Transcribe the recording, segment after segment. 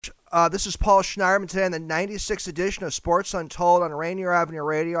This is Paul Schneiderman today in the 96th edition of Sports Untold on Rainier Avenue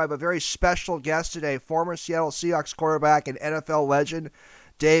Radio. I have a very special guest today, former Seattle Seahawks quarterback and NFL legend,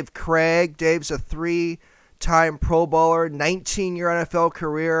 Dave Krieg. Dave's a three-time Pro Bowler, 19-year NFL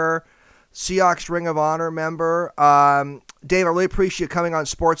career, Seahawks Ring of Honor member. Dave, I really appreciate you coming on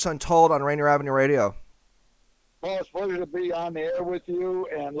Sports Untold on Rainier Avenue Radio. Well, it's a pleasure to be on the air with you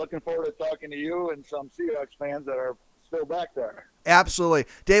and looking forward to talking to you and some Seahawks fans that are still back there. Absolutely.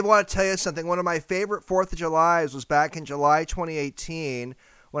 Dave, I want to tell you something. One of my favorite 4th of Julys was back in July 2018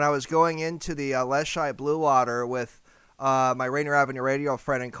 when I was going into the Leshai Blue Water with my Rainier Avenue Radio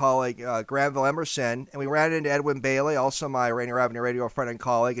friend and colleague, Granville Emerson, and we ran into Edwin Bailey, also my Rainier Avenue Radio friend and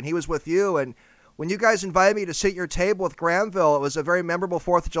colleague, and he was with you, and when you guys invited me to sit at your table with Granville, it was a very memorable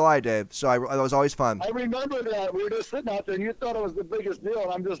 4th of July, Dave, so it was always fun. I remember that. We were just sitting out there, and you thought it was the biggest deal,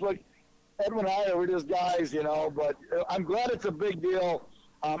 and I'm just like, Edwin and I were just guys, but I'm glad it's a big deal,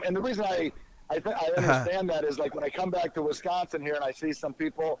 and the reason I understand that is, like, when I come back to Wisconsin here and I see some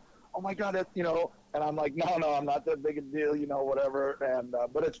people, oh my God, and I'm like, no, I'm not that big a deal, whatever, and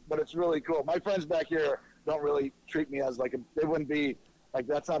but it's really cool. My friends back here don't really treat me as like they wouldn't be. Like,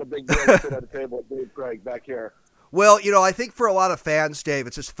 that's not a big deal to sit at a table with Dave Krieg back here. Well, I think for a lot of fans, Dave,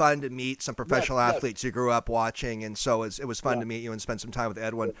 it's just fun to meet some professional athletes you grew up watching, and so it was fun to meet you and spend some time with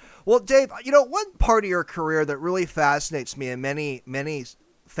Edwin. Well, Dave, one part of your career that really fascinates me and many, many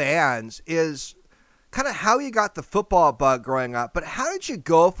fans is kind of how you got the football bug growing up, but how did you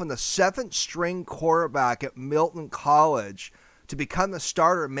go from the 7th-string quarterback at Milton College to become the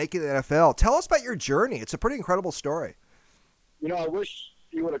starter and make it in the NFL? Tell us about your journey. It's a pretty incredible story. I wish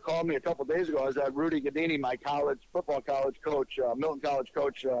you would have called me a couple days ago. I was at Rudy Gadini, my football college coach, Milton College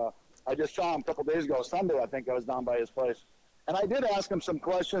coach. I just saw him a couple days ago, Sunday, I think I was down by his place. And I did ask him some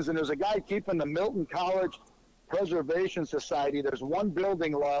questions, and there's a guy keeping the Milton College Preservation Society. There's one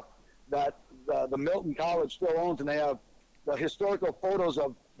building left that the Milton College still owns, and they have the historical photos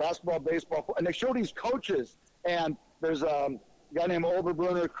of basketball, baseball, and they show these coaches. And there's a guy named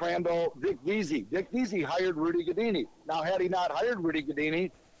Oberbrunner, Crandall, Dick Veazey. Dick Veazey hired Rudy Gadini. Now, had he not hired Rudy Gadini,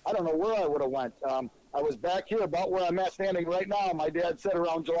 I don't know where I would have went. I was back here about where I'm at standing right now. My dad said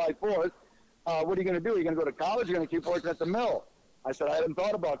around July 4th, what are you going to do? Are you going to go to college? You're going to keep working at the mill? I said, I hadn't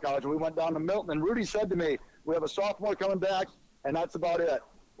thought about college. We went down to Milton, and Rudy said to me, we have a sophomore coming back, and that's about it.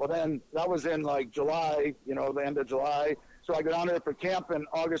 Well, then that was in, like, July, the end of July. So I go down there for camp on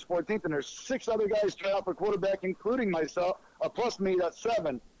August 14th, and there's 6 other guys trying out for quarterback, including myself, plus me, that's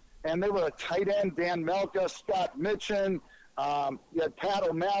 7. And they were a tight end, Dan Melka, Scott Mitchin. You had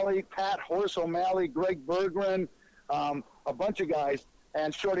Pat Horse O'Malley, Greg Berggren, a bunch of guys.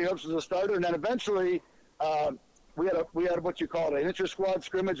 And Shorty Hoops was a starter. And then eventually we had what you call an inter-squad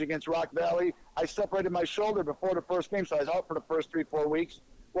scrimmage against Rock Valley. I separated my shoulder before the first game, so I was out for the first 3-4 weeks.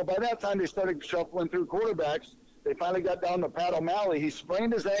 Well, by that time, they started shuffling through quarterbacks. They finally got down to Pat O'Malley. He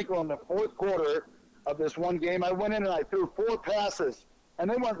sprained his ankle in the 4th quarter of this one game. I went in and I threw 4 passes, and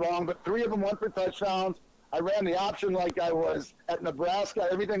they went wrong, but 3 of them went for touchdowns. I ran the option like I was at Nebraska.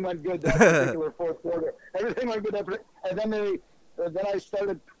 Everything went good that particular 4th quarter. Everything went good. And then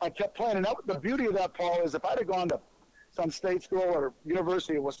I kept playing. And the beauty of that, Paul, is if I'd have gone to some state school or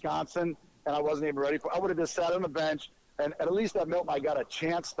University of Wisconsin and I wasn't even ready I would have just sat on the bench. And at least at Milton, I got a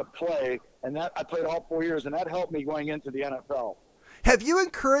chance to play, and that I played all 4 years, and that helped me going into the NFL. Have you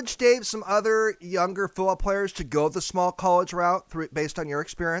encouraged, Dave, some other younger football players to go the small college route based on your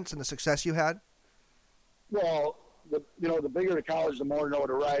experience and the success you had? Well, the bigger the college, the more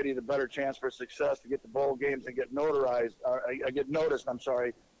notoriety, the better chance for success to get to bowl games and get notarized. Get noticed. I'm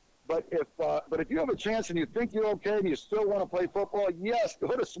sorry, but if you have a chance and you think you're okay and you still want to play football, yes, go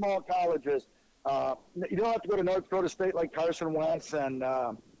to small colleges. You don't have to go to North Dakota State like Carson Wentz and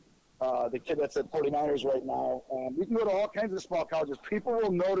the kid that's at 49ers right now. You can go to all kinds of small colleges. People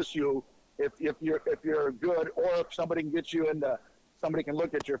will notice you if you're good, or if somebody can get you into, somebody can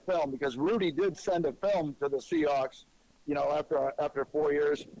look at your film, because Rudy did send a film to the Seahawks, after 4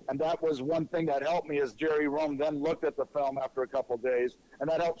 years, and that was one thing that helped me, is Jerry Rome then looked at the film after a couple of days, and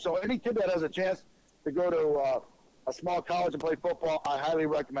that helped. So any kid that has a chance to go to a small college and play football, I highly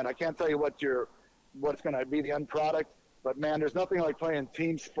recommend. I can't tell you what's going to be the end product, but man, there's nothing like playing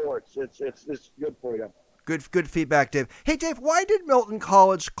team sports. It's good for you. Good feedback, Dave. Hey, Dave, why did Milton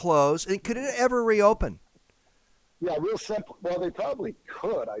College close, and could it ever reopen? Yeah, real simple. Well, they probably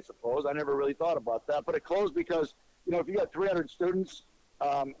could, I suppose. I never really thought about that, but it closed because, if you got 300 students,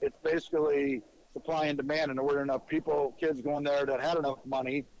 it's basically supply and demand, and there weren't enough kids going there that had enough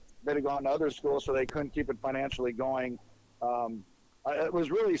money. They'd have gone to other schools, so they couldn't keep it financially going. It was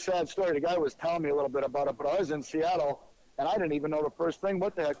really a sad story. The guy was telling me a little bit about it, but I was in Seattle, and I didn't even know the first thing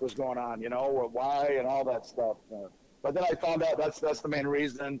what the heck was going on, or why and all that stuff. But then I found out that's the main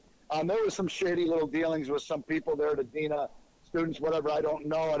reason. There was some shady little dealings with some people there, the Dina students, whatever. I don't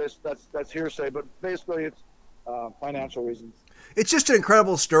know. That's hearsay, but basically it's financial reasons. It's just an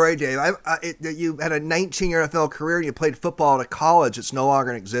incredible story, Dave. You had a 19-year NFL career and you played football at a college that's no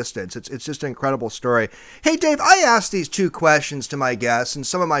longer in existence. It's just an incredible story. Hey, Dave, I ask these two questions to my guests, and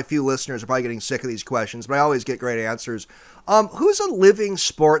some of my few listeners are probably getting sick of these questions, but I always get great answers. Who's a living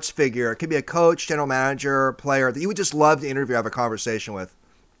sports figure? It could be a coach, general manager, player that you would just love to interview, have a conversation with.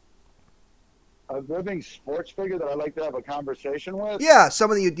 A living sports figure that I'd like to have a conversation with? Yeah,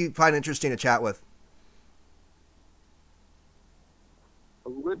 someone that you find interesting to chat with. A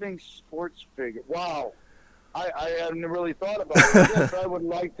living sports figure. Wow. I hadn't really thought about it. Yes, I would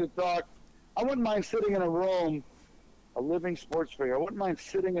like to talk. I wouldn't mind sitting in a room, a living sports figure. I wouldn't mind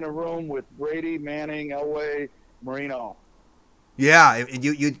sitting in a room with Brady, Manning, Elway, Marino. Yeah, and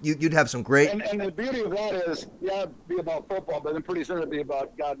you'd have some great... And the beauty of that is, yeah, it'd be about football, but then pretty soon it'd be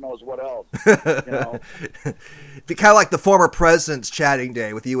about God knows what else. Be kind of like the former president's chatting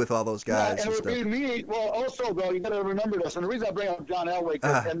day with you with all those guys. Yeah, and it would be me. Well, also, though, you got to remember this. And the reason I bring up John Elway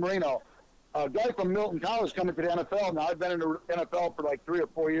and Marino, a guy from Milton College coming to the NFL. Now, I've been in the NFL for like 3 or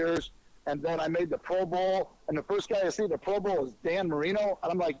 4 years, and then I made the Pro Bowl. And the first guy I see the Pro Bowl is Dan Marino.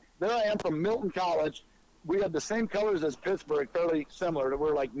 And I'm like, there I am from Milton College. We had the same colors as Pittsburgh, fairly similar.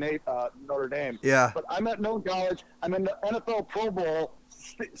 We're like Notre Dame. Yeah. But I'm at Milton College. I'm in the NFL Pro Bowl,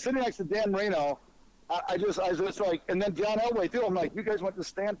 sitting next to Dan Marino. I was just like, and then John Elway too. I'm like, you guys went to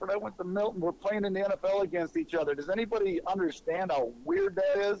Stanford, I went to Milton. We're playing in the NFL against each other. Does anybody understand how weird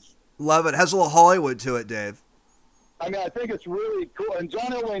that is? Love it. Has a little Hollywood to it, Dave. I mean, I think it's really cool. And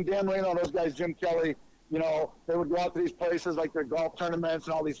John Elway and Dan Marino, those guys, Jim Kelly, they would go out to these places like their golf tournaments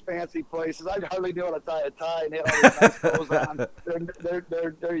and all these fancy places. I hardly knew how to tie a tie and they had all these nice clothes on.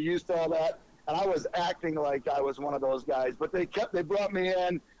 They're used to all that. And I was acting like I was one of those guys. But they brought me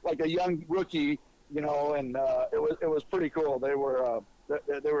in like a young rookie, and it was pretty cool. They were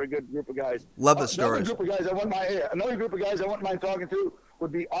a good group of guys. Love the stories. Another group of guys I wouldn't mind talking to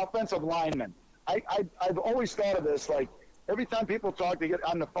would be offensive linemen. I've always thought of this, like, every time people talk, they get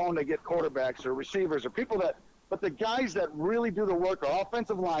on the phone, they get quarterbacks or receivers or people but the guys that really do the work are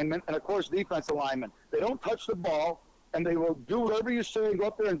offensive linemen and, of course, defensive linemen. They don't touch the ball, and they will do whatever you say and go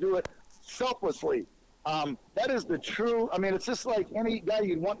up there and do it selflessly. That is the true, I mean, it's just like any guy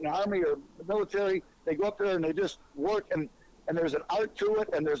you'd want in the Army or the military. They go up there and they just work, and there's an art to it,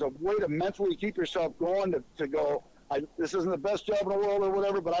 and there's a way to mentally keep yourself going to go, this isn't the best job in the world or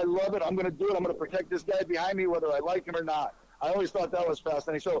whatever, but I love it. I'm going to do it. I'm going to protect this guy behind me, whether I like him or not. I always thought that was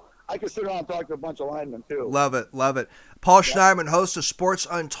fascinating. So I could sit around and talk to a bunch of linemen, too. Love it. Love it. Paul Schneiderman, host of Sports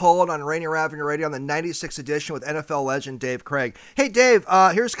Untold on Rainier Avenue Radio on the 96th edition with NFL legend Dave Krieg. Hey, Dave,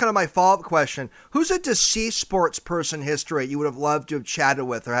 here's kind of my follow-up question. Who's a deceased sports person in history you would have loved to have chatted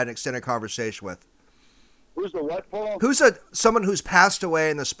with or had an extended conversation with? Who's the what, Paul? Who's someone who's passed away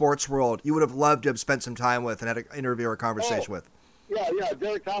in the sports world you would have loved to have spent some time with and had an interview or a conversation with? Yeah,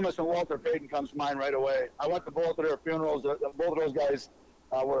 Derek Thomas and Walter Payton comes to mind right away. I went to both of their funerals. Both of those guys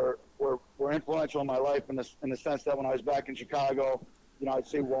were influential in my life in the sense that when I was back in Chicago, I'd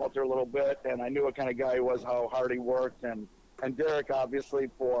see Walter a little bit, and I knew what kind of guy he was, how hard he worked, and Derek obviously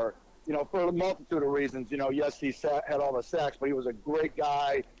for a multitude of reasons. Yes, he had all the sacks, but he was a great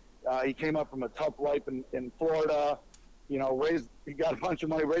guy. He came up from a tough life in Florida. He got a bunch of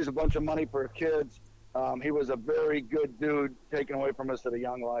money, raised a bunch of money for kids. He was a very good dude taken away from us at a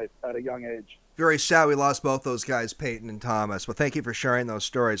young age. Very sad we lost both those guys, Peyton and Thomas. Well, thank you for sharing those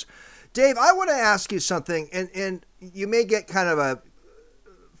stories. Dave, I want to ask you something, and you may get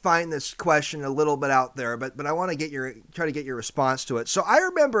find this question a little bit out there, but I want to try to get your response to it. So I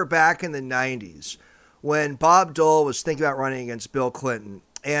remember back in the 90s when Bob Dole was thinking about running against Bill Clinton.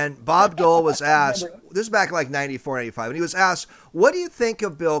 And Bob Dole was asked, this is back in like 94, 95, and he was asked, what do you think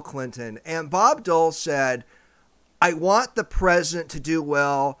of Bill Clinton? And Bob Dole said, I want the president to do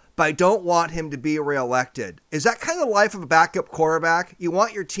well, but I don't want him to be reelected. Is that kind of the life of a backup quarterback? You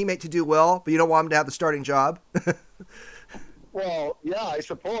want your teammate to do well, but you don't want him to have the starting job? Well, yeah, I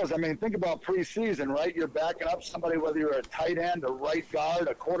suppose. I mean, think about preseason, right? You're backing up somebody, whether you're a tight end, a right guard,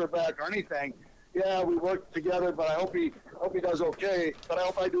 a quarterback, or anything. Yeah, we work together, but I hope he does okay. But I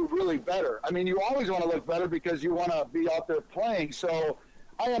hope I do really better. I mean, you always want to look better because you want to be out there playing. So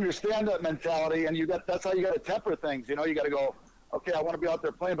I understand that mentality, and that's how you got to temper things. You got to go, okay, I want to be out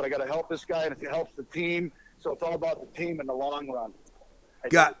there playing, but I got to help this guy, and it helps the team. So it's all about the team in the long run.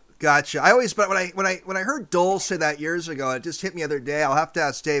 Gotcha. But when I heard Dole say that years ago, it just hit me the other day. I'll have to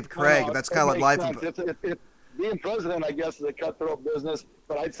ask Dave Krieg. That's kind of like life. being president, I guess, is a cutthroat business.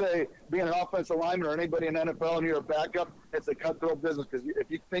 But I'd say being an offensive lineman or anybody in NFL and you're a backup, it's a cutthroat business because if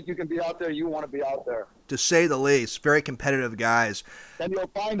you think you can be out there, you want to be out there. To say the least, very competitive guys. And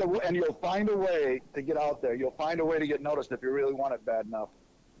you'll find a way to get out there. You'll find a way to get noticed if you really want it bad enough.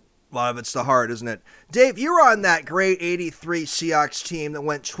 A lot of it's the heart, isn't it? Dave, you were on that great 83 Seahawks team that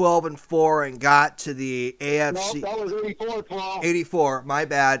went 12-4 and got to the AFC. No, that was 84, Paul. 84. My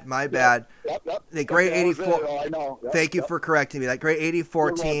bad. Yep. The great 84. I know. Yep, Thank you for correcting me. That great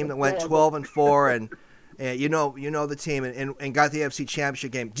 84 team that went 12-4 and you know the team and got the AFC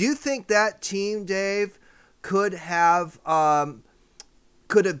Championship game. Do you think that team, Dave, could have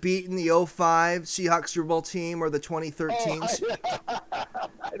beaten the 05 Seahawks Super Bowl team or the 2013?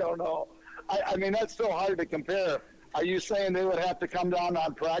 I don't know. I mean, that's so hard to compare. Are you saying they would have to come down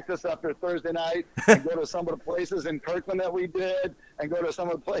on practice after Thursday night and go to some of the places in Kirkland that we did and go to some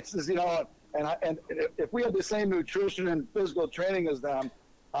of the places, and if we had the same nutrition and physical training as them,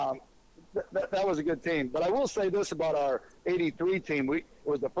 that was a good team. But I will say this about our 83 team. It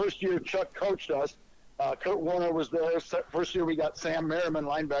was the first year Chuck coached us. Kurt Warner was there. First year we got Sam Merriman,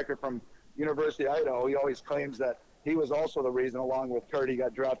 linebacker from University of Idaho. He always claims that he was also the reason, along with Kurt, he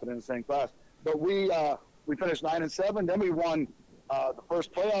got drafted in the same class. But we finished 9-7. Then we won the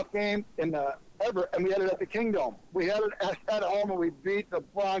first playoff game ever, and we had it at the Kingdom. We had it at home, and we beat the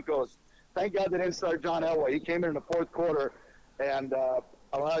Broncos. Thank God they didn't start John Elway. He came in the fourth quarter, and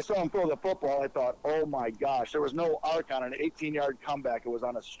when I saw him throw the football, I thought, oh, my gosh. There was no arc on an 18-yard comeback. It was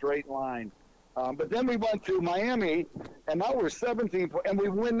on a straight line. But then we went to Miami, and now we're 17 points, and we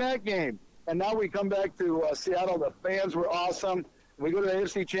win that game. And now we come back to Seattle. The fans were awesome. We go to the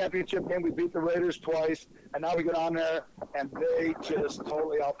AFC Championship game. We beat the Raiders twice, and now we go down there, and they just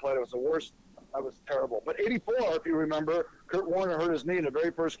totally outplayed. It was the worst. That was terrible. But 84, if you remember, Kurt Warner hurt his knee in the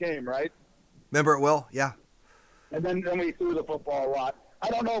very first game, right? Remember it well, yeah. And then we threw the football a lot. I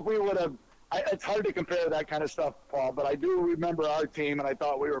don't know if we would have – it's hard to compare that kind of stuff, Paul, but I do remember our team, and I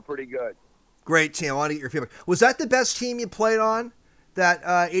thought we were pretty good. Great team. I want to get your feedback. Was that the best team you played on, that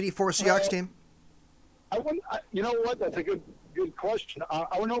 84 Seahawks team? You know what? That's a good question. I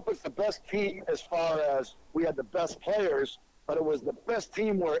don't know if it's the best team as far as we had the best players, but it was the best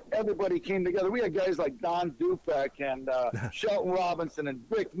team where everybody came together. We had guys like Don Dufek and Shelton Robinson and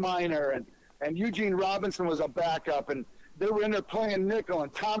Vic Miner, and Eugene Robinson was a backup, and they were in there playing nickel,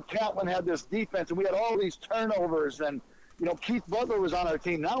 and Tom Catlin had this defense, and we had all these turnovers, and Keith Butler was on our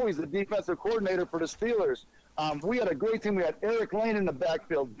team. Now he's the defensive coordinator for the Steelers. We had a great team. We had Eric Lane in the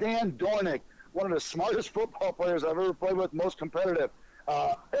backfield, Dan Dornick, one of the smartest football players I've ever played with, most competitive.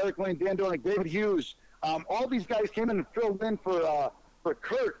 Eric Lane, Dan Dornick, David Hughes. All these guys came in and filled in for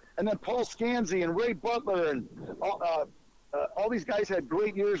Kurt, and then Paul Scanzi and Ray Butler, and all these guys had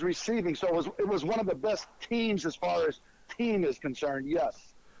great years receiving. So it was one of the best teams as far as team is concerned,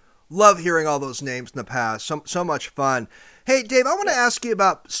 yes. Love hearing all those names in the past. So much fun. Hey, Dave, I want to ask you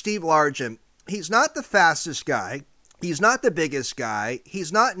about Steve Largent. He's not the fastest guy. He's not the biggest guy.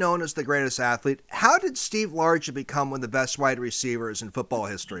 He's not known as the greatest athlete. How did Steve Largent become one of the best wide receivers in football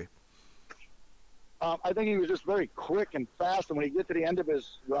history? I think he was just very quick and fast. And when he get to the end of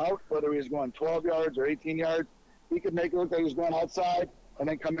his route, whether he was going 12 yards or 18 yards, he could make it look like he was going outside and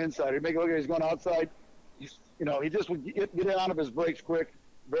then come inside. He'd make it look like he was going outside. He just would get it out of his breaks quick.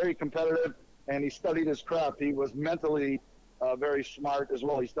 Very competitive, and he studied his craft. He was mentally very smart as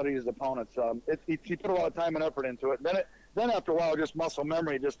well. He studied his opponents. He put a lot of time and effort into it. Then after a while, just muscle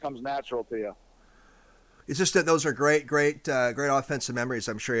memory just comes natural to you. It's just that those are great offensive memories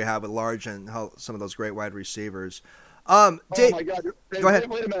I'm sure you have with Large and some of those great wide receivers. Dave, oh, my God. Go ahead.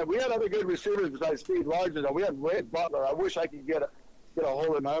 Wait a minute. We had other good receivers besides Steve Large. We had Ray Butler. I wish I could get a hold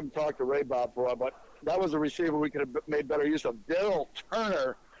of him. I haven't talked to Ray Bob for a while, but that was a receiver we could have made better use of. Daryl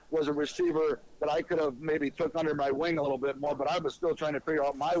Turner was a receiver that I could have maybe took under my wing a little bit more, but I was still trying to figure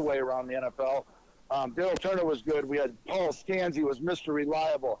out my way around the NFL. Daryl Turner was good. We had Paul Scanzi was Mr.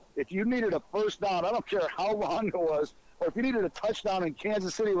 Reliable. If you needed a first down, I don't care how long it was, or if you needed a touchdown in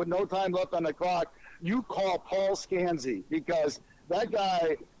Kansas City with no time left on the clock, you call Paul Scanzi because that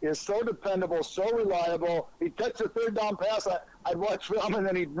guy is so dependable, so reliable. He'd catch a third down pass. I'd watch film, and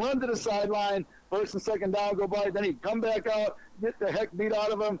then he'd run to the sideline. First and second down go by. Then he'd come back out, get the heck beat out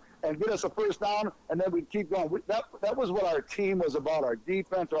of him, and get us a first down, and then we'd keep going. That was what our team was about, our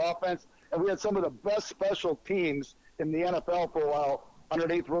defense, our offense. And we had some of the best special teams in the NFL for a while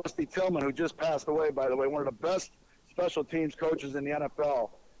underneath Rusty Tillman, who just passed away, by the way, one of the best special teams coaches in the NFL.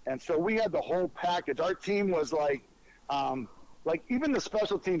 And so we had the whole package. Our team was like like even the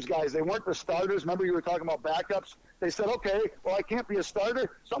special teams guys, they weren't the starters. Remember you were talking about backups? They said, okay, well, I can't be a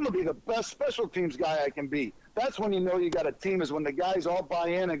starter, so I'm going to be the best special teams guy I can be. That's when you know you got a team, is when the guys all buy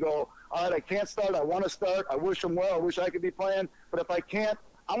in and go, all right, I can't start, I want to start, I wish them well, I wish I could be playing, but if I can't,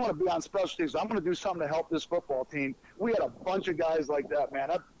 I want to be on special teams. I'm going to do something to help this football team. We had a bunch of guys like that, man.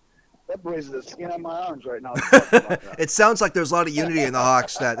 That raises the skin on my arms right now. It sounds like there's a lot of unity in the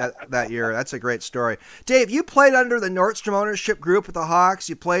Hawks that year. That's a great story. Dave, you played under the Nordstrom ownership group with the Hawks.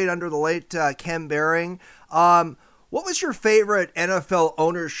 You played under the late Ken Behring. What was your favorite NFL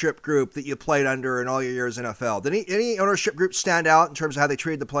ownership group that you played under in all your years in NFL? Did any ownership group stand out in terms of how they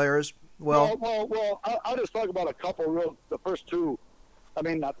treated the players? Well, I'll just talk about a couple. The first two. I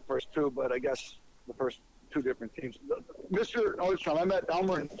mean, not the first two, but I guess the first two different teams. Mr. Nordstrom, I met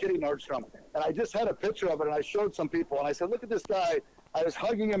Elmer and Kitty Nordstrom, and I just had a picture of it, and I showed some people, and I said, look at this guy. I was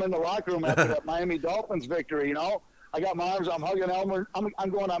hugging him in the locker room after that Miami Dolphins victory, you know. I got my arms, I'm hugging Elmer. I'm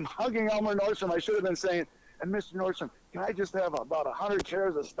hugging Elmer Nordstrom. I should have been saying, and Mr. Nordstrom, can I just have about 100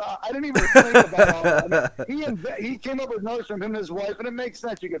 chairs of stock? I didn't even think about all that. I mean, he came up with Nordstrom, him and his wife, and it makes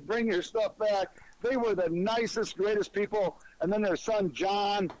sense. You could bring your stuff back. They were the nicest, greatest people. And then their son,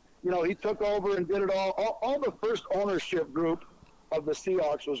 John, you know, he took over and did it all. All the first ownership group of the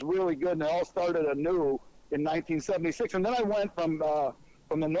Seahawks was really good, and they all started anew in 1976. And then I went from the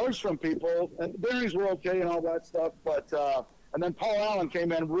Nordstrom people, and Bearings were okay and all that stuff, but and then Paul Allen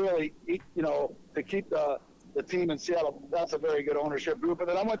came in really, you know, to keep the team in Seattle. That's a very good ownership group. And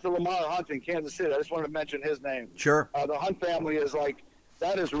then I went to Lamar Hunt in Kansas City. I just wanted to mention his name. Sure. The Hunt family is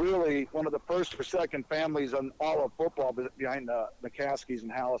that is really one of the first or second families in all of football behind the McCaskies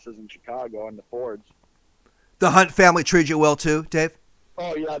and Hallises in Chicago and the Fords. The Hunt family treated you well too, Dave?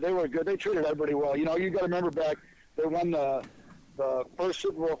 Oh, yeah, they were good. They treated everybody well. You know, you got to remember back, they won the first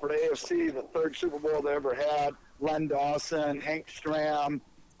Super Bowl for the AFC, the third Super Bowl they ever had. Len Dawson, Hank Stram,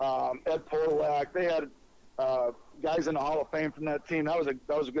 Ed Polak. They had guys in the Hall of Fame from that team. That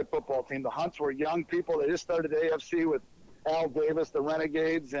was a good football team. The Hunts were young people. They just started the AFC with Al Davis, the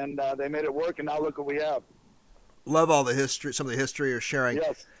Renegades, and they made it work, and now look what we have. Love all the history, some of the history you're sharing.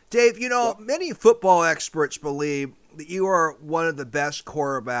 Yes. Dave, you know, many football experts believe that you are one of the best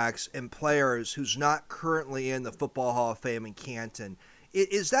quarterbacks and players who's not currently in the Football Hall of Fame in Canton.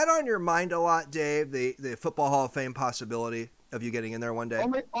 Is that on your mind a lot, Dave, the Football Hall of Fame possibility of you getting in there one day?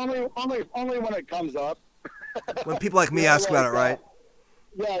 Only when it comes up. When people like me ask about it, right?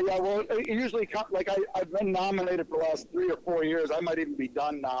 Yeah. Well, it usually I've been nominated for the last 3 or 4 years. I might even be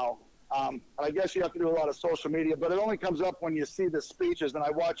done now. I guess you have to do a lot of social media, but it only comes up when you see the speeches. And I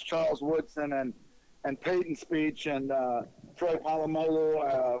watch Charles Woodson and Peyton's speech and Troy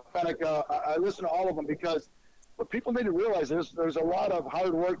Polamalu, Fenneca. I listen to all of them because what people need to realize is there's a lot of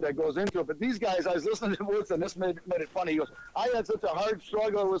hard work that goes into it. But these guys, I was listening to Woodson. This made it funny. He goes, I had such a hard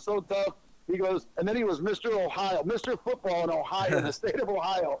struggle. It was so tough. He goes, and then he was Mr. Ohio, Mr. Football in Ohio, in the state of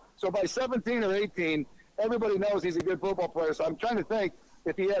Ohio. So by 17 or 18, everybody knows he's a good football player. So I'm trying to think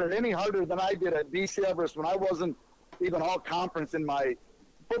if he had it any harder than I did at BC Everest when I wasn't even all conference in my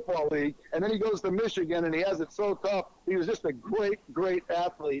football league. And then he goes to Michigan and he has it so tough. He was just a great, great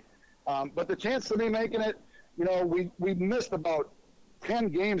athlete. But the chance of me making it, you know, we missed about 10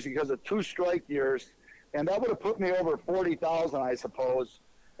 games because of 2 strike years. And that would have put me over 40,000, I suppose.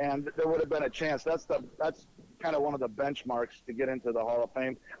 And there would have been a chance. That's kind of one of the benchmarks to get into the Hall of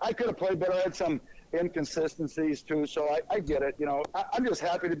Fame. I could have played better. I had some inconsistencies too, so I get it. You know, I'm just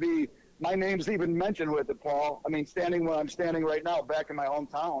happy to be. My name's even mentioned with it, Paul. I mean, standing where I'm standing right now, back in my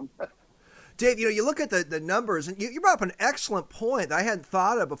hometown. Dave, you know, you look at the numbers, and you brought up an excellent point that I hadn't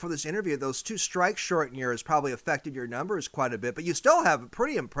thought of before this interview. Those 2 strike shortened years probably affected your numbers quite a bit, but you still have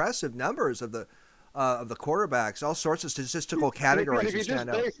pretty impressive numbers of the quarterbacks, all sorts of statistical categories that stand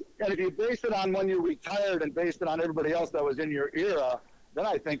out. And if you base it on when you retired and based it on everybody else that was in your era, then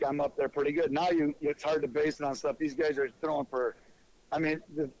I think I'm up there pretty good. Now it's hard to base it on stuff. These guys are throwing for, I mean,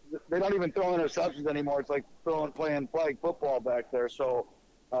 they don't even throw interceptions anymore. It's like playing flag football back there. So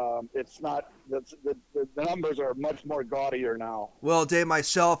it's not, the numbers are much more gaudier now. Well, Dave,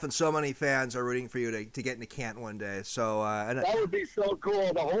 myself and so many fans are rooting for you to get into Canton one day. So that would be so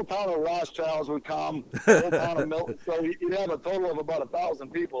cool. The whole town of Rothschilds would come. The whole town of Milton. So you'd have a total of about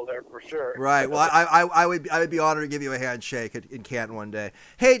 1,000 people there for sure. Right. Well, I would be honored to give you a handshake in Canton one day.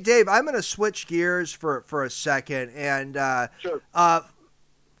 Hey, Dave, I'm going to switch gears for a second and sure.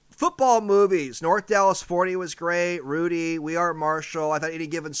 Football movies. North Dallas 40 was great. Rudy, We Are Marshall. I thought Any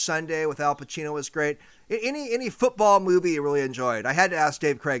Given Sunday with Al Pacino was great. Any football movie you really enjoyed? I had to ask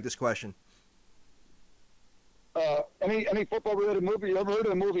Dave Craig this question. Any football related movie? You ever heard of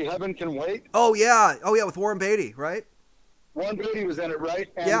the movie Heaven Can Wait? Oh yeah, with Warren Beatty, right? Warren Beatty was in it, right?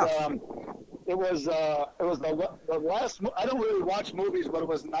 And, Yeah. it was the last. I don't really watch movies, but it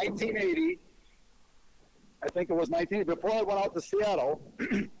was 1980. I think it was 1980 before I went out to Seattle,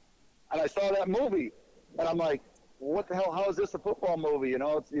 and I saw that movie, and I'm like, what the hell? How is this a football movie? You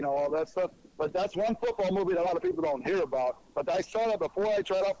know, it's all that stuff. But that's one football movie that a lot of people don't hear about. But I saw that before I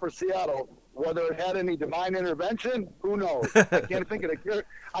tried out for Seattle. Whether it had any divine intervention, who knows? I can't think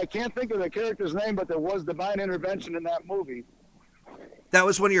of the character's name, but there was divine intervention in that movie. That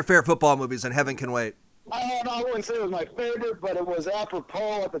was one of your favorite football movies, and Heaven Can Wait. I don't know. I wouldn't say it was my favorite, but it was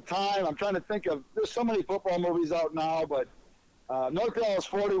apropos at the time. I'm trying to think of. There's so many football movies out now, but North Dallas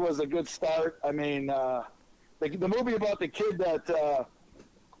 40 was a good start. I mean, the movie about the kid that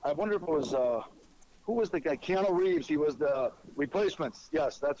I wonder if it was who was the guy? Keanu Reeves. He was the Replacements.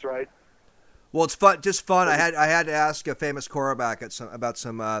 Yes, that's right. Well, it's fun, just fun. I had to ask a famous quarterback about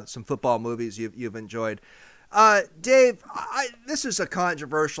some football movies you've enjoyed. Dave, this is a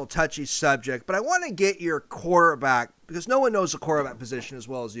controversial, touchy subject, but I want to get your quarterback, because no one knows the quarterback position as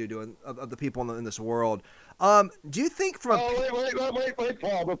well as you do, of the people in this world. Do you think from wait,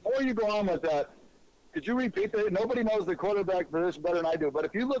 Paul, before you go on with that, could you repeat that? Nobody knows the quarterback position better than I do, but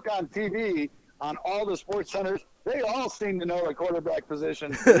if you look on TV, on all the sports centers, they all seem to know the quarterback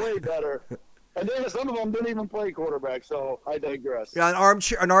position way better. And then some of them didn't even play quarterback, so I digress. Yeah,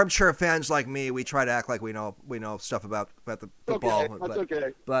 an armchair fans like me, we try to act like we know stuff about the football. Okay, that's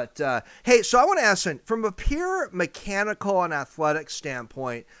okay. But hey, so I want to ask, from a pure mechanical and athletic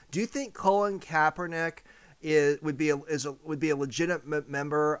standpoint, do you think Colin Kaepernick would be a legitimate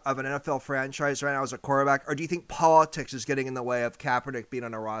member of an NFL franchise right now as a quarterback, or do you think politics is getting in the way of Kaepernick being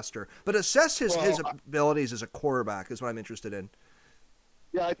on a roster? But assess his abilities as a quarterback is what I'm interested in.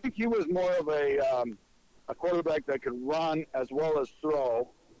 Yeah, I think he was more of a quarterback that could run as well as throw,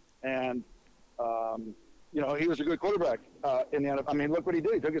 and he was a good quarterback in the NFL. I mean, look what he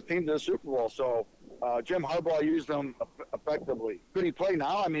did. He took his team to the Super Bowl. So Jim Harbaugh used him effectively. Could he play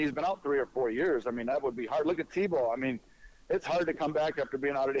now? I mean, he's been out 3 or 4 years. I mean, that would be hard. Look at Tebow. I mean, it's hard to come back after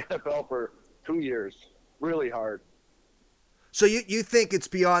being out of the NFL for 2 years. Really hard. So you think it's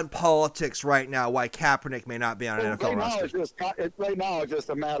beyond politics right now why Kaepernick may not be on an NFL roster? Right now it's just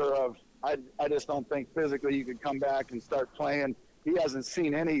a matter of I just don't think physically you could come back and start playing. He hasn't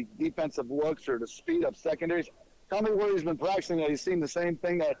seen any defensive looks or the speed of secondaries. Tell me where he's been practicing that he's seen the same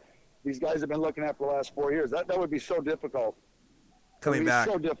thing that these guys have been looking at for the last 4 years. That would be so difficult. Coming back.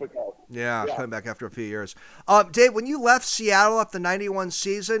 So difficult. Yeah, coming back after a few years. Dave, when you left Seattle after the 91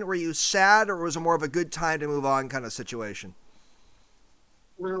 season, were you sad, or was it more of a good time to move on kind of situation?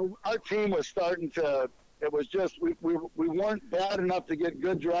 Well, our team was starting to. It was just we weren't bad enough to get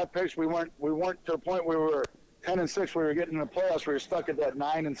good draft picks. We weren't to the point where we were 10-6. We were getting in the playoffs. We were stuck at that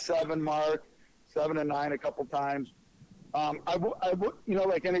 9-7 mark, 7-9 a couple times.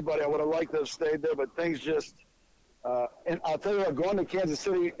 Like anybody, I would have liked to have stayed there, but things just. And I'll tell you, going to Kansas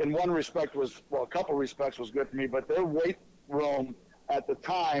City in one respect a couple respects was good for me. But their weight room at the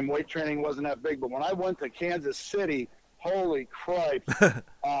time, weight training wasn't that big. But when I went to Kansas City. Holy cripes.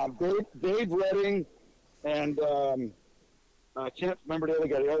 Dave Redding and I can't remember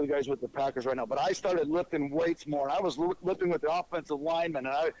the other guys with the Packers right now, but I started lifting weights more. And I was lifting with the offensive linemen,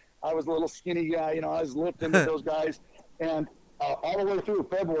 and I was a little skinny guy. I was lifting with those guys. And all the way through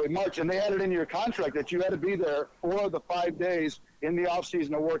February, March, and they had it in your contract that you had to be there 4 of the 5 days in the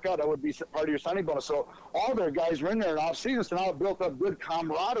offseason to work out. That would be part of your signing bonus. So all their guys were in there in offseason, so now it built up good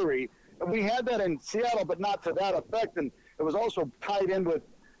camaraderie. And we had that in Seattle, but not to that effect. And it was also tied in with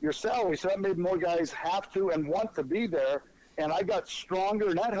your salary, so that made more guys have to and want to be there. And I got stronger,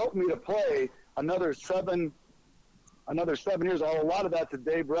 and that helped me to play another 7 years. I owe a lot of that to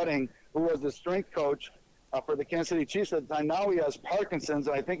Dave Redding, who was the strength coach for the Kansas City Chiefs at the time. Now he has Parkinson's,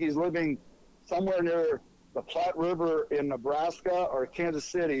 and I think he's living somewhere near the Platte River in Nebraska or Kansas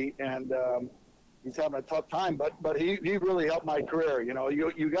City, and he's having a tough time. But he really helped my career.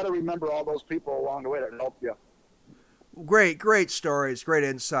 You got to remember all those people along the way that helped you. Great stories, great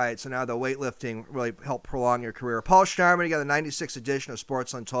insights, and how the weightlifting really helped prolong your career. Paul Schnarman, you got the 96th edition of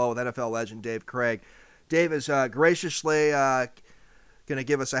Sports Untold with NFL legend Dave Krieg. Dave is graciously going to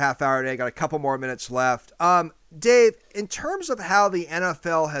give us a half hour today. Got a couple more minutes left. Dave, in terms of how the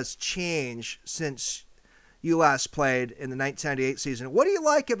NFL has changed since you last played in the 1998 season, what do you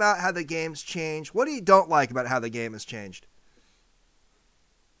like about how the game's changed? What do you don't like about how the game has changed?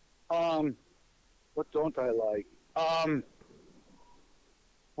 What don't I like? There's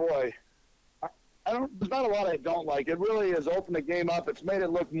not a lot I don't like. It really has opened the game up. It's made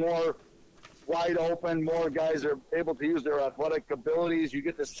it look more wide open. More guys are able to use their athletic abilities. You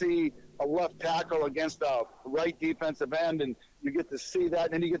get to see a left tackle against a right defensive end, and you get to see that.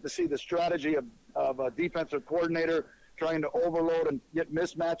 And then you get to see the strategy of a defensive coordinator trying to overload and get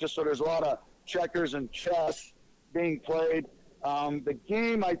mismatches. So there's a lot of checkers and chess being played. The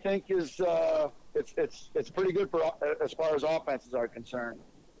game, I think, is it's pretty good for as far as offenses are concerned.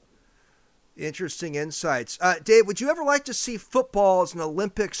 Interesting insights. Dave, would you ever like to see football as an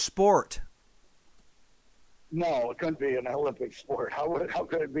Olympic sport? No, it couldn't be an Olympic sport. How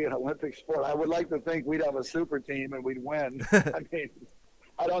could it be an Olympic sport? I would like to think we'd have a super team and we'd win. I mean,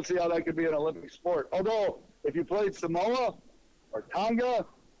 I don't see how that could be an Olympic sport. Although, if you played Samoa or Tonga,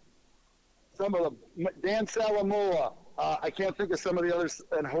 some of the Dan Salamua, I can't think of some of the others,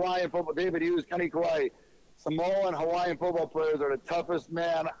 and Hawaiian football, David Hughes, Kenny Kawhi, Samoa and Hawaiian football players are the toughest,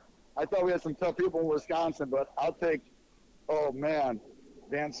 man. I thought we had some tough people in Wisconsin, but I'll take, Dan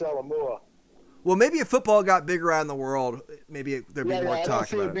Salamua. Well, maybe if football got big around the world, maybe there'd be more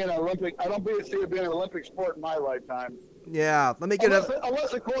talk about it. I don't see it being an Olympic sport in my lifetime. Yeah, let me get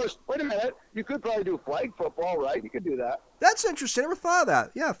unless, of course, wait a minute, you could probably do flag football, right? You could do that. That's interesting. I never thought of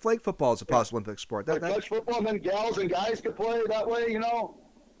that. Yeah, flag football is a possible Olympic sport. Touch football, and then gals and guys could play that way, you know?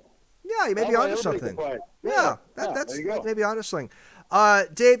 Yeah, you may be onto something. Yeah, that's maybe onto something.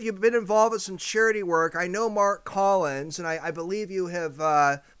 Dave, you've been involved with some charity work. I know Mark Collins, and I believe you have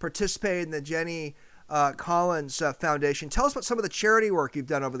participated in the Jenny Collins Foundation. Tell us about some of the charity work you've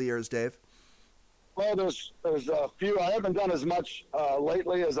done over the years, Dave. Well, there's a few. I haven't done as much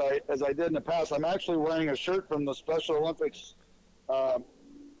lately as I did in the past. I'm actually wearing a shirt from the Special Olympics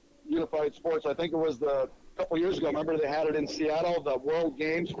Unified Sports. I think it was a couple years ago. Remember they had it in Seattle, the World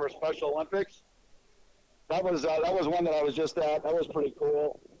Games for Special Olympics. That was one that I was just at. That was pretty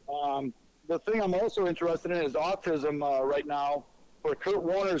cool. The thing I'm also interested in is autism right now for Kurt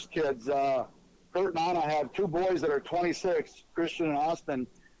Warner's kids. Kurt and Anna have two boys that are 26, Christian and Austin,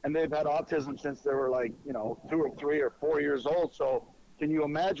 and they've had autism since they were 2 or 3 or 4 years old. So can you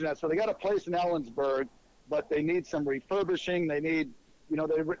imagine that? So they got a place in Ellensburg, but they need some refurbishing. They need, they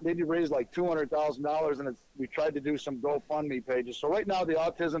need to raise like $200,000, and we tried to do some GoFundMe pages. So right now the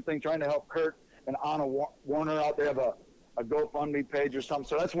autism thing, trying to help Kurt and Anna Warner out. They have a GoFundMe page or something.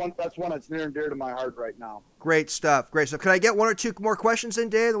 So that's one that's near and dear to my heart right now. Great stuff. Can I get one or two more questions in,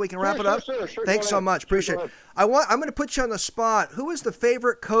 Dave, that we can wrap it up? Sure. Thanks so much. Appreciate it. I'm going to put you on the spot. Who is the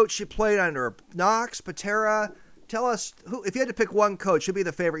favorite coach you played under? Knox, Patera? Tell us who. If you had to pick one coach, who'd be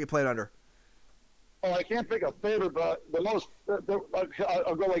the favorite you played under? Oh, I can't pick a favorite, but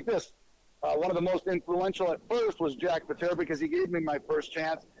I'll go like this. One of the most influential at first was Jack Patera because he gave me my first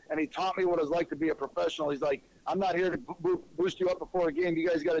chance. And he taught me what it's like to be a professional. He's like, I'm not here to boost you up before a game. You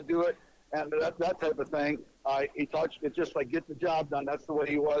guys got to do it, and that type of thing. He taught you to just get the job done. That's the way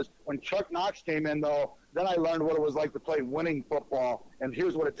he was. When Chuck Knox came in, though, then I learned what it was like to play winning football. And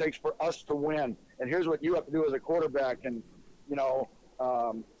here's what it takes for us to win. And here's what you have to do as a quarterback. And,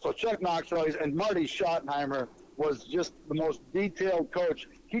 so Chuck Knox and Marty Schottenheimer was just the most detailed coach.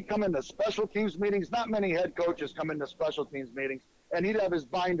 He'd come into special teams meetings. Not many head coaches come into special teams meetings. And he'd have his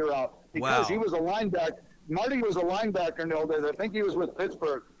binder out because he was a linebacker. Marty was a linebacker in the old days. I think he was with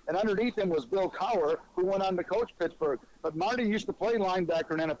Pittsburgh. And underneath him was Bill Cowher, who went on to coach Pittsburgh. But Marty used to play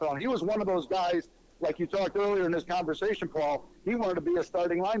linebacker in NFL. And he was one of those guys, like you talked earlier in this conversation, Paul. He wanted to be a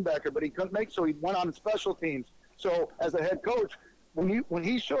starting linebacker, but he couldn't make so he went on special teams. So as a head coach, when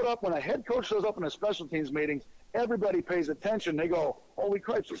a head coach shows up in a special teams meetings, everybody pays attention. They go, holy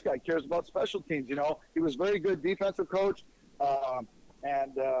crap, this guy cares about special teams. He was a very good defensive coach.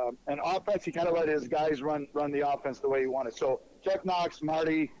 And offense, he kind of let his guys run the offense the way he wanted. So Chuck Knox,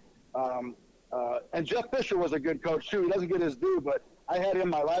 Marty, and Jeff Fisher was a good coach too. He doesn't get his due, but I had him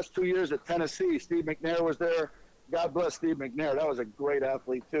my last 2 years at Tennessee. Steve McNair was there. God bless Steve McNair. That was a great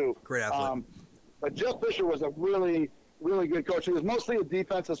athlete too. Great athlete. But Jeff Fisher was a really, really good coach. He was mostly a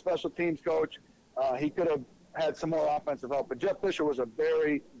defensive special teams coach. He could have had some more offensive help, but Jeff Fisher was a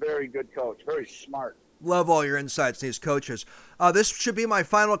very, very good coach. Very smart. Love all your insights, these coaches. This should be my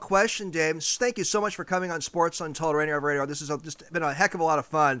final question, Dave. Thank you so much for coming on Sports Untold Radio. This has just been a heck of a lot of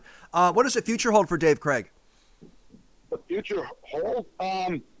fun. What does the future hold for Dave Krieg? The future hold?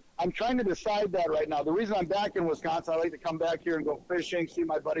 I'm trying to decide that right now. The reason I'm back in Wisconsin, I like to come back here and go fishing, see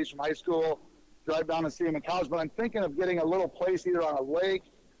my buddies from high school, drive down and see them in college. But I'm thinking of getting a little place either on a lake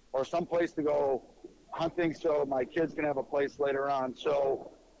or some place to go hunting so my kids can have a place later on.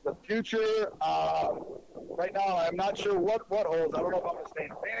 So the future, right now, I'm not sure what holds. I don't know if I'm going to stay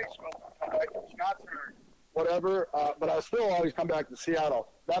in Phoenix or come back to Wisconsin or whatever, but I'll still always come back to Seattle.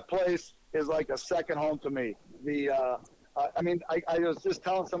 That place is like a second home to me. I was just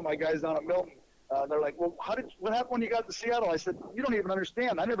telling some of my guys down at Milton. They're like, well, what happened when you got to Seattle? I said, you don't even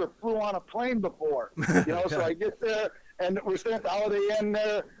understand. I never flew on a plane before. So I get there, and we're staying at the Holiday Inn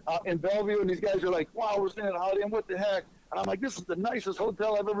there in Bellevue, and these guys are like, wow, we're staying at the Holiday Inn. What the heck? And I'm like, this is the nicest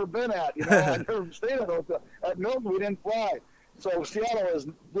hotel I've ever been at. I've never stayed at a hotel. At Milton, we didn't fly. So Seattle is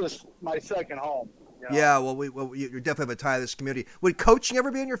just my second home. Yeah, well, you definitely have a tie to this community. Would coaching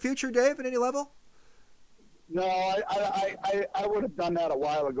ever be in your future, Dave, at any level? No, I would have done that a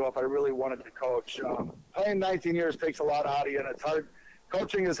while ago if I really wanted to coach. Playing 19 years takes a lot out of you, and it's hard.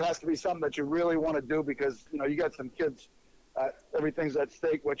 Coaching has to be something that you really want to do because, you got some kids, everything's at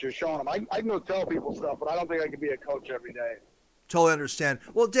stake, what you're showing them. I can go tell people stuff, but I don't think I can be a coach every day. Totally understand.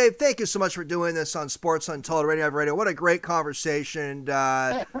 Well, Dave, thank you so much for doing this on Sports Untold Radio. What a great conversation.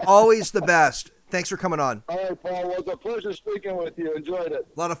 Always the best. Thanks for coming on. All right, Paul. Well, it was a pleasure speaking with you. Enjoyed it.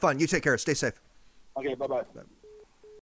 A lot of fun. You take care. Stay safe. Okay, bye-bye. Bye.